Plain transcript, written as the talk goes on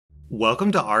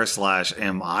Welcome to rSlash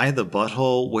Am I the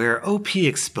Butthole, where OP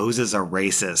exposes a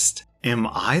racist. Am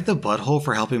I the butthole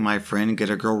for helping my friend get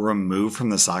a girl removed from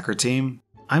the soccer team?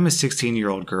 I'm a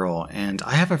 16-year-old girl, and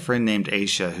I have a friend named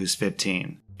Aisha who's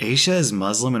 15. Aisha is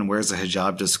Muslim and wears a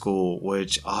hijab to school,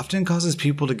 which often causes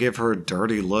people to give her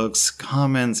dirty looks,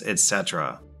 comments,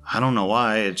 etc. I don't know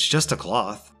why, it's just a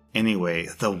cloth. Anyway,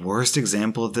 the worst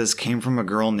example of this came from a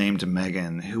girl named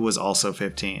Megan, who was also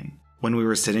 15. When we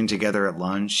were sitting together at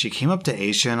lunch, she came up to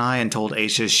Aisha and I and told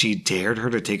Aisha she dared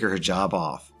her to take her hijab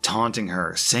off, taunting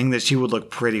her, saying that she would look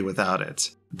pretty without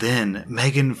it. Then,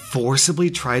 Megan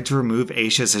forcibly tried to remove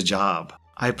Aisha's hijab.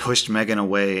 I pushed Megan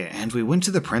away and we went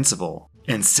to the principal.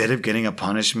 Instead of getting a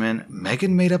punishment,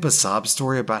 Megan made up a sob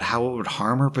story about how it would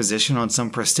harm her position on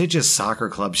some prestigious soccer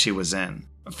club she was in.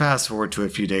 Fast forward to a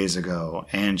few days ago,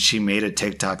 and she made a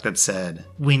TikTok that said,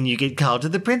 "When you get called to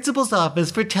the principal's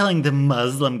office for telling the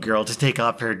Muslim girl to take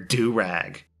off her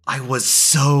do-rag." I was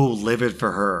so livid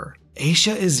for her.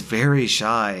 Aisha is very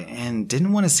shy and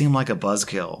didn't want to seem like a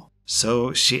buzzkill,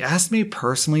 so she asked me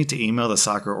personally to email the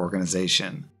soccer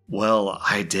organization. Well,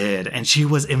 I did, and she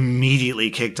was immediately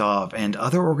kicked off, and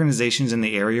other organizations in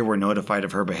the area were notified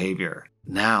of her behavior.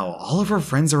 Now, all of her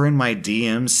friends are in my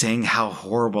DMs saying how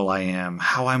horrible I am,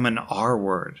 how I'm an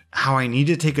R-word, how I need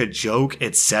to take a joke,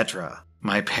 etc.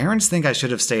 My parents think I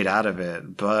should have stayed out of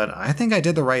it, but I think I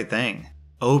did the right thing.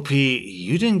 OP,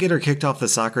 you didn't get her kicked off the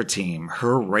soccer team.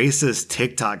 Her racist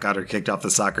TikTok got her kicked off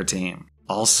the soccer team.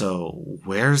 Also,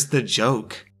 where's the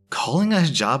joke? Calling a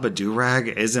hijab a do-rag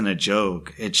isn't a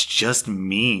joke, it's just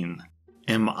mean.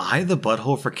 Am I the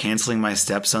butthole for canceling my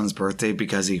stepson's birthday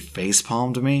because he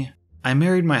facepalmed me? I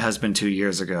married my husband 2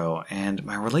 years ago, and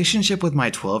my relationship with my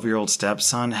 12-year-old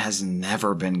stepson has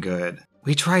never been good.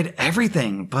 We tried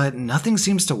everything, but nothing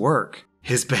seems to work.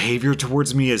 His behavior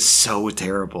towards me is so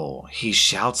terrible. He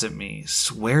shouts at me,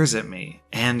 swears at me,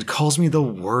 and calls me the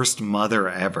worst mother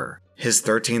ever. His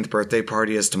 13th birthday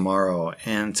party is tomorrow,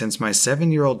 and since my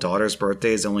 7-year-old daughter's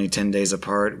birthday is only 10 days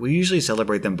apart, we usually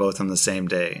celebrate them both on the same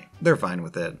day. They're fine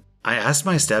with it. I asked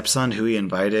my stepson who he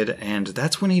invited, and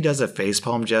that's when he does a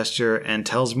facepalm gesture and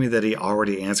tells me that he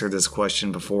already answered this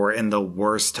question before in the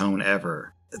worst tone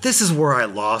ever. This is where I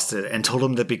lost it and told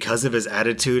him that because of his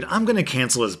attitude, I'm gonna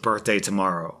cancel his birthday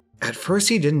tomorrow. At first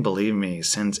he didn't believe me,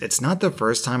 since it's not the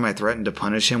first time I threatened to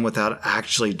punish him without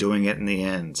actually doing it in the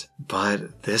end.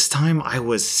 But this time I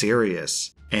was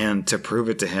serious. And to prove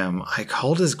it to him, I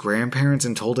called his grandparents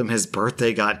and told him his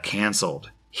birthday got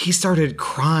canceled. He started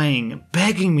crying,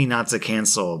 begging me not to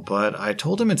cancel, but I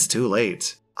told him it's too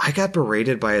late. I got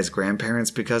berated by his grandparents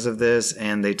because of this,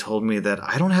 and they told me that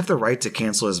I don't have the right to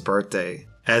cancel his birthday.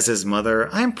 As his mother,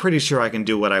 I'm pretty sure I can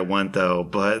do what I want though,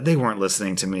 but they weren't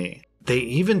listening to me. They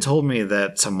even told me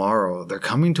that tomorrow they're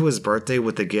coming to his birthday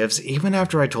with the gifts even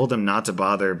after I told them not to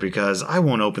bother because I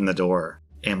won't open the door.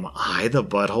 Am I the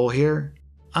butthole here?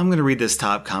 I'm gonna read this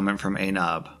top comment from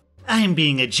Anub. I'm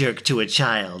being a jerk to a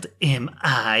child. Am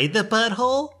I the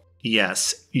butthole?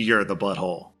 Yes, you're the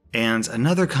butthole. And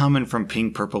another comment from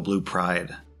Pink Purple Blue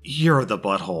Pride. You're the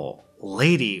butthole.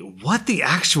 Lady, what the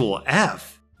actual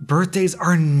F? Birthdays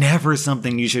are never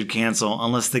something you should cancel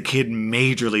unless the kid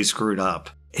majorly screwed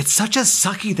up. It's such a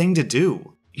sucky thing to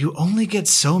do. You only get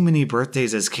so many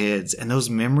birthdays as kids, and those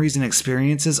memories and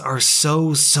experiences are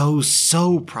so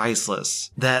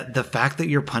priceless that the fact that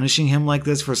you're punishing him like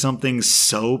this for something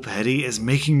so petty is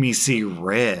making me see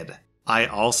red. I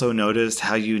also noticed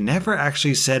how you never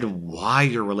actually said why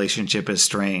your relationship is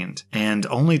strained, and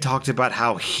only talked about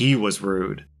how he was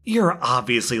rude. You're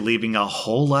obviously leaving a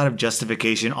whole lot of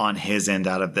justification on his end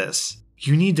out of this.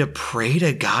 You need to pray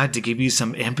to God to give you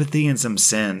some empathy and some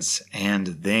sense, and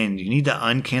then you need to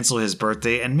uncancel his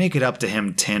birthday and make it up to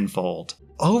him tenfold.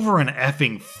 Over an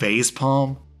effing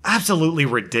facepalm? Absolutely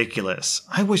ridiculous.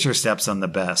 I wish your stepson the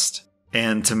best.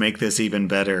 And to make this even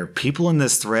better, people in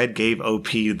this thread gave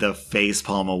OP the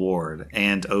Facepalm Award,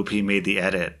 and OP made the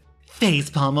edit.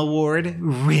 Facepalm Award?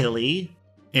 Really?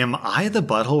 Am I the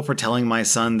butthole for telling my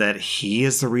son that he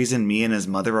is the reason me and his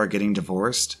mother are getting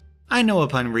divorced? I know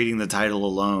upon reading the title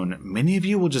alone, many of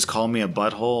you will just call me a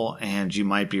butthole, and you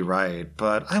might be right,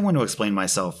 but I want to explain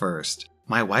myself first.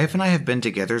 My wife and I have been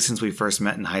together since we first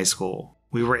met in high school.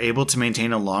 We were able to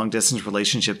maintain a long-distance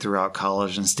relationship throughout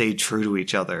college and stayed true to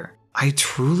each other. I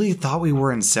truly thought we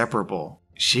were inseparable.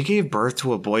 She gave birth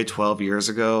to a boy 12 years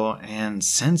ago, and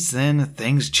since then,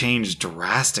 things changed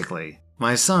drastically.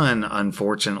 My son,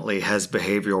 unfortunately, has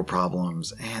behavioral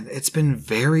problems, and it's been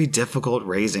very difficult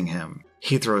raising him.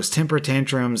 He throws temper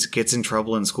tantrums, gets in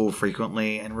trouble in school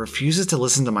frequently, and refuses to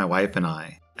listen to my wife and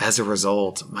I. As a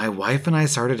result, my wife and I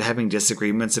started having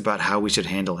disagreements about how we should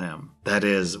handle him. That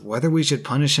is, whether we should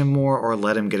punish him more or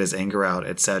let him get his anger out,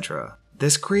 etc.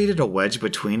 This created a wedge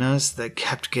between us that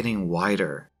kept getting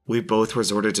wider. We both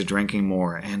resorted to drinking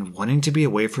more and wanting to be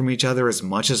away from each other as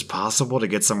much as possible to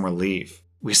get some relief.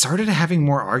 We started having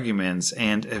more arguments,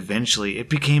 and eventually it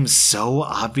became so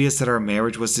obvious that our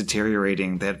marriage was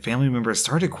deteriorating that family members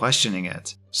started questioning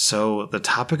it. So the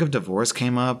topic of divorce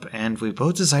came up, and we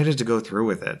both decided to go through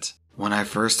with it. When I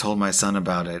first told my son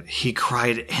about it, he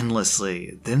cried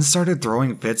endlessly, then started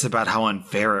throwing fits about how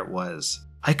unfair it was.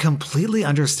 I completely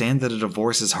understand that a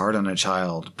divorce is hard on a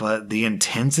child, but the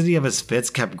intensity of his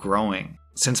fits kept growing.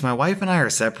 Since my wife and I are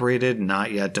separated,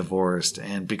 not yet divorced,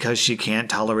 and because she can't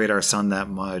tolerate our son that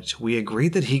much, we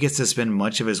agreed that he gets to spend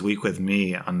much of his week with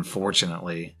me,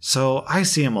 unfortunately. So I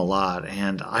see him a lot,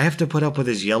 and I have to put up with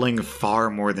his yelling far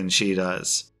more than she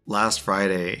does. Last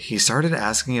Friday, he started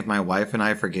asking if my wife and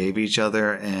I forgave each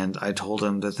other, and I told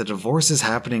him that the divorce is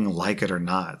happening like it or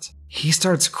not. He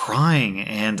starts crying,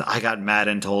 and I got mad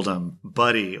and told him,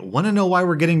 "Buddy, wanna know why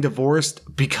we're getting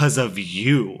divorced? Because of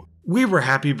you. We were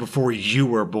happy before you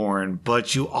were born,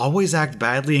 but you always act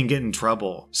badly and get in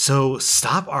trouble. So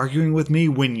stop arguing with me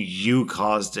when you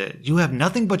caused it. You have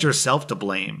nothing but yourself to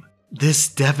blame." This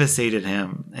devastated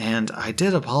him, and I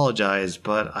did apologize,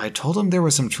 but I told him there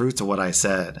was some truth to what I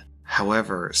said.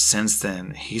 However, since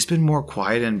then, he's been more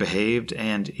quiet and behaved,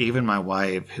 and even my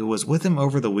wife, who was with him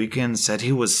over the weekend, said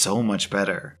he was so much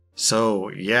better. So,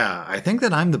 yeah, I think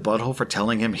that I'm the butthole for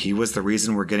telling him he was the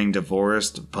reason we're getting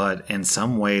divorced, but in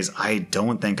some ways, I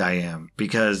don't think I am,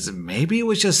 because maybe it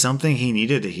was just something he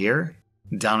needed to hear?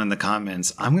 Down in the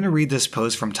comments, I'm going to read this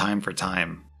post from Time for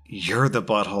Time. "You're the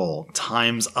butthole,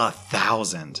 times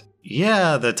 1,000.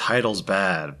 Yeah, the title's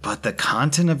bad, but the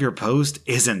content of your post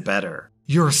isn't better.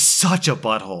 You're such a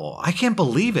butthole, I can't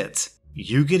believe it.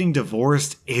 You getting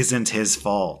divorced isn't his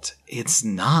fault. It's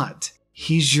not.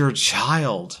 He's your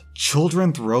child.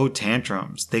 Children throw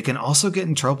tantrums. They can also get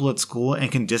in trouble at school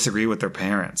and can disagree with their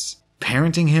parents.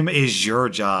 Parenting him is your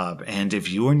job, and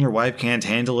if you and your wife can't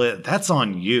handle it, that's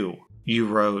on you." You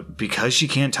wrote, "Because she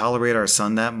can't tolerate our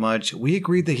son that much, we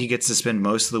agreed that he gets to spend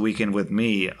most of the weekend with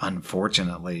me,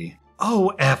 unfortunately."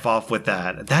 Oh, F off with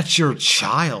that. That's your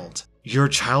child. Your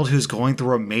child who's going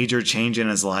through a major change in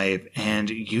his life, and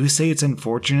you say it's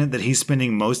unfortunate that he's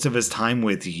spending most of his time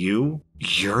with you?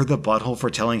 You're the butthole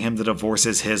for telling him the divorce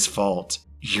is his fault.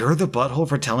 You're the butthole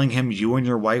for telling him you and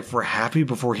your wife were happy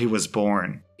before he was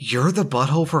born. You're the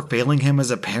butthole for failing him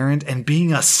as a parent and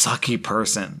being a sucky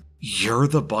person. You're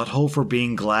the butthole for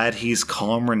being glad he's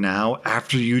calmer now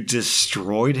after you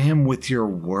destroyed him with your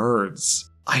words.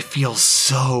 I feel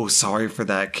so sorry for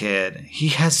that kid. He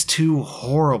has 2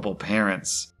 horrible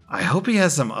parents. I hope he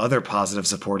has some other positive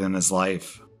support in his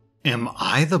life. Am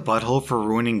I the butthole for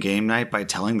ruining game night by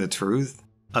telling the truth?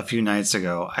 A few nights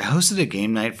ago, I hosted a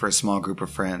game night for a small group of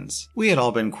friends. We had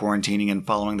all been quarantining and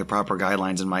following the proper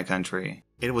guidelines in my country.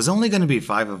 It was only going to be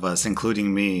 5 of us,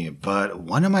 including me, but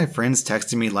one of my friends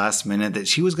texted me last minute that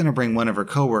she was going to bring one of her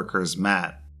coworkers,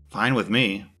 Matt. Fine with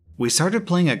me. We started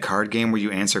playing a card game where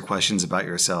you answer questions about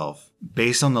yourself.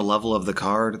 Based on the level of the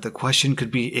card, the question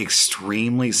could be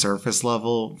extremely surface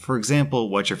level, for example,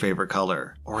 what's your favorite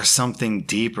color? Or something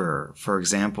deeper, for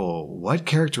example, what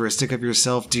characteristic of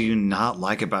yourself do you not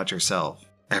like about yourself?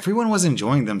 Everyone was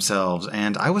enjoying themselves,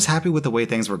 and I was happy with the way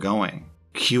things were going.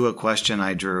 Cue a question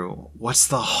I drew. What's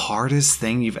the hardest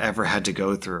thing you've ever had to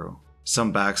go through?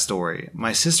 Some backstory.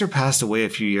 My sister passed away a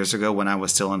few years ago when I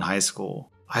was still in high school.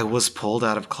 I was pulled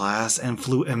out of class and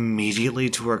flew immediately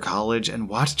to her college and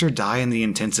watched her die in the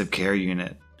intensive care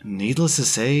unit. Needless to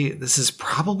say, this is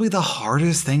probably the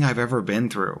hardest thing I've ever been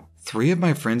through. 3 of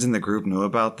my friends in the group knew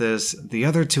about this, the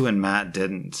other 2 and Matt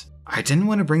didn't. I didn't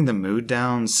want to bring the mood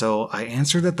down, so I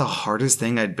answered that the hardest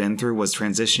thing I'd been through was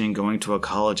transitioning going to a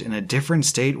college in a different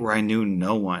state where I knew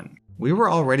no one. We were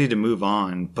all ready to move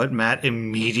on, but Matt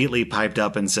immediately piped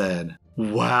up and said,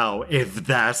 "Wow, if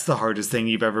that's the hardest thing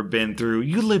you've ever been through,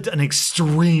 you lived an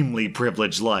extremely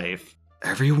privileged life."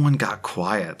 Everyone got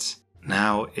quiet.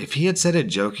 Now, if he had said it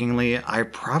jokingly, I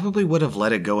probably would have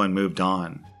let it go and moved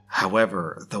on.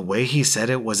 However, the way he said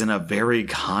it was in a very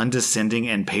condescending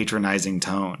and patronizing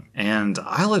tone, and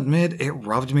I'll admit it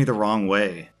rubbed me the wrong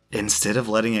way. Instead of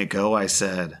letting it go, I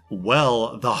said,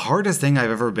 "Well, the hardest thing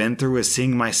I've ever been through is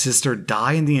seeing my sister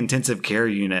die in the intensive care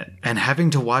unit, and having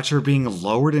to watch her being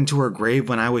lowered into her grave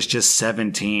when I was just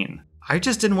 17. I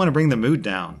just didn't want to bring the mood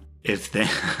down." If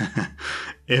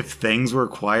if things were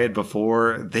quiet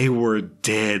before, they were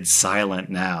dead silent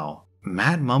now.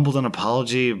 Matt mumbled an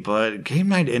apology, but game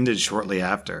night ended shortly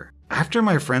after. After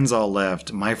my friends all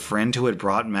left, my friend who had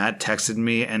brought Matt texted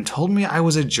me and told me I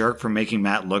was a jerk for making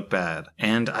Matt look bad,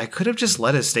 and I could have just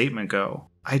let his statement go.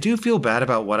 I do feel bad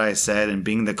about what I said and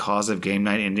being the cause of game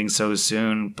night ending so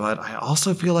soon, but I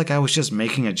also feel like I was just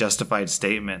making a justified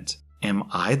statement. Am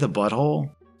I the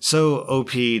butthole? So,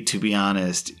 OP, to be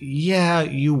honest, yeah,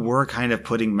 you were kind of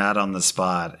putting Matt on the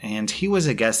spot, and he was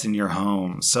a guest in your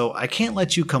home, so I can't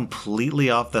let you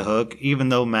completely off the hook, even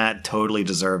though Matt totally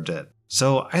deserved it.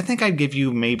 So I think I'd give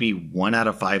you maybe 1 out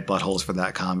of 5 buttholes for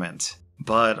that comment.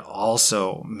 But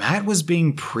also, Matt was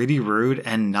being pretty rude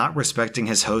and not respecting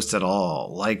his host at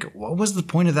all. Like, what was the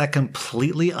point of that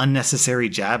completely unnecessary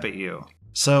jab at you?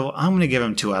 So I'm gonna give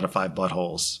him 2 out of 5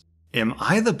 buttholes. Am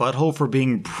I the butthole for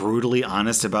being brutally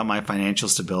honest about my financial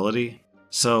stability?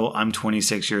 So I'm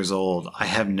 26 years old, I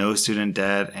have no student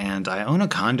debt, and I own a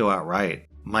condo outright.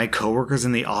 My coworkers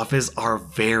in the office are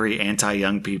very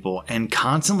anti-young people and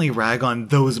constantly rag on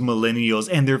those millennials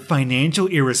and their financial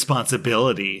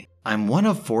irresponsibility. I'm one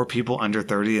of 4 people under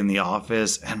 30 in the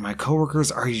office, and my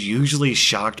coworkers are usually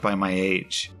shocked by my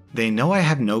age. They know I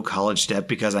have no college debt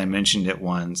because I mentioned it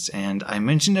once, and I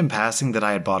mentioned in passing that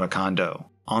I had bought a condo.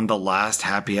 On the last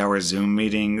happy hour Zoom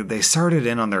meeting, they started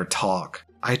in on their talk.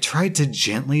 I tried to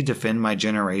gently defend my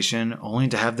generation, only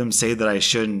to have them say that I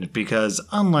shouldn't because,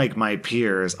 unlike my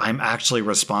peers, I'm actually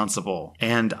responsible,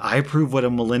 and I prove what a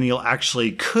millennial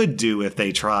actually could do if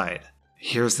they tried.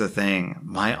 Here's the thing,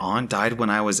 my aunt died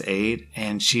when I was 8,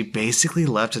 and she basically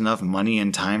left enough money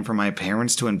and time for my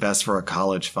parents to invest for a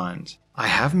college fund. I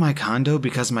have my condo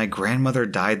because my grandmother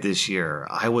died this year,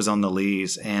 I was on the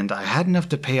lease, and I had enough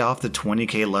to pay off the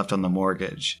 $20,000 left on the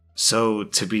mortgage. So,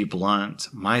 to be blunt,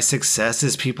 my success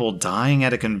is people dying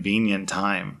at a convenient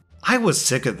time. I was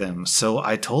sick of them, so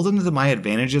I told them that my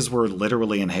advantages were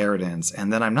literally inheritance,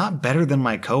 and that I'm not better than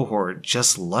my cohort,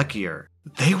 just luckier.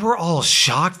 They were all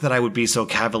shocked that I would be so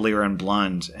cavalier and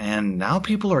blunt, and now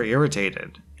people are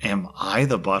irritated. Am I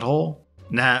the butthole?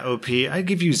 Nah, OP, I'd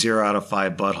give you 0 out of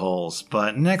 5 buttholes,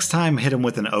 but next time hit him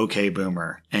with an okay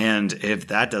boomer. And if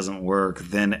that doesn't work,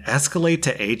 then escalate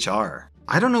to HR.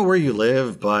 I don't know where you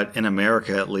live, but in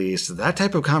America at least, that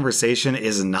type of conversation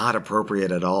is not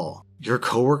appropriate at all. Your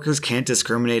coworkers can't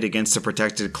discriminate against a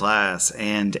protected class,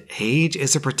 and age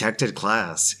is a protected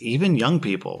class, even young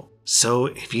people. So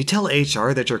if you tell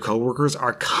HR that your coworkers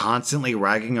are constantly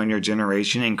ragging on your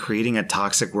generation and creating a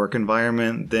toxic work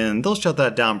environment, then they'll shut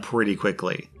that down pretty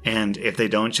quickly. And if they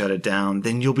don't shut it down,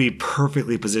 then you'll be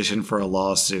perfectly positioned for a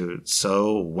lawsuit,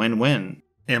 so win-win.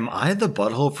 Am I the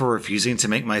butthole for refusing to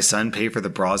make my son pay for the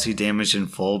bras he damaged in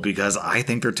full because I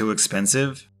think they're too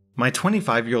expensive? My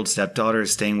 25-year-old stepdaughter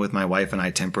is staying with my wife and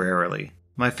I temporarily.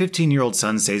 My 15-year-old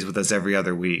son stays with us every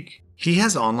other week. He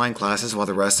has online classes while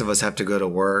the rest of us have to go to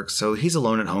work, so he's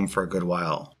alone at home for a good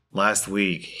while. Last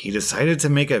week, he decided to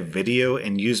make a video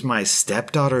and use my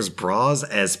stepdaughter's bras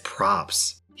as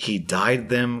props. He dyed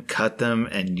them, cut them,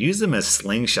 and used them as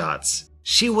slingshots.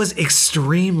 She was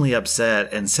extremely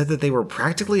upset and said that they were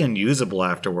practically unusable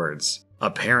afterwards.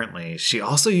 Apparently, she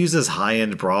also uses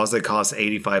high-end bras that cost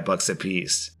 $85 a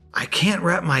piece. I can't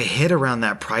wrap my head around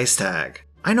that price tag.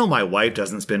 I know my wife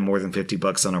doesn't spend more than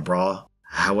 $50 on a bra.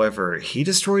 However, he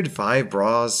destroyed 5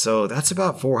 bras, so that's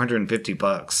about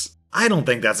 $450. I don't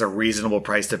think that's a reasonable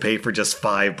price to pay for just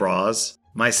 5 bras.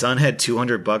 My son had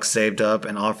 $200 saved up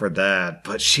and offered that,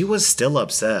 but she was still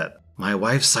upset. My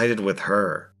wife sided with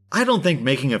her. I don't think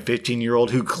making a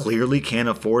 15-year-old who clearly can't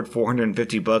afford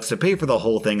 $450 to pay for the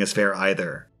whole thing is fair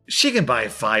either. She can buy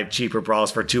 5 cheaper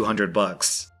bras for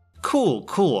 $200. Cool,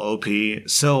 OP.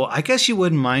 So I guess you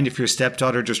wouldn't mind if your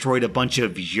stepdaughter destroyed a bunch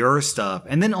of your stuff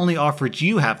and then only offered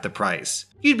you half the price.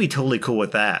 You'd be totally cool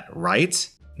with that, right?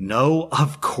 No,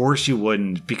 of course you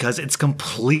wouldn't, because it's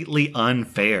completely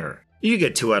unfair. You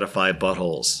get 2 out of 5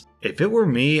 buttholes. If it were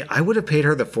me, I would have paid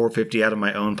her the $450 out of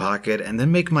my own pocket and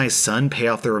then make my son pay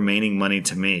off the remaining money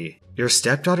to me. Your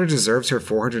stepdaughter deserves her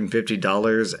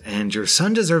 $450, and your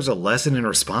son deserves a lesson in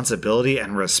responsibility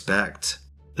and respect.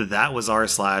 That was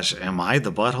rSlash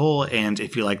AmITheButthole, and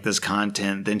if you like this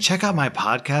content, then check out my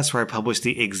podcast where I publish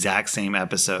the exact same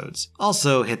episodes.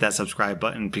 Also, hit that subscribe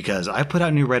button because I put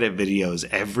out new Reddit videos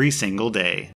every single day.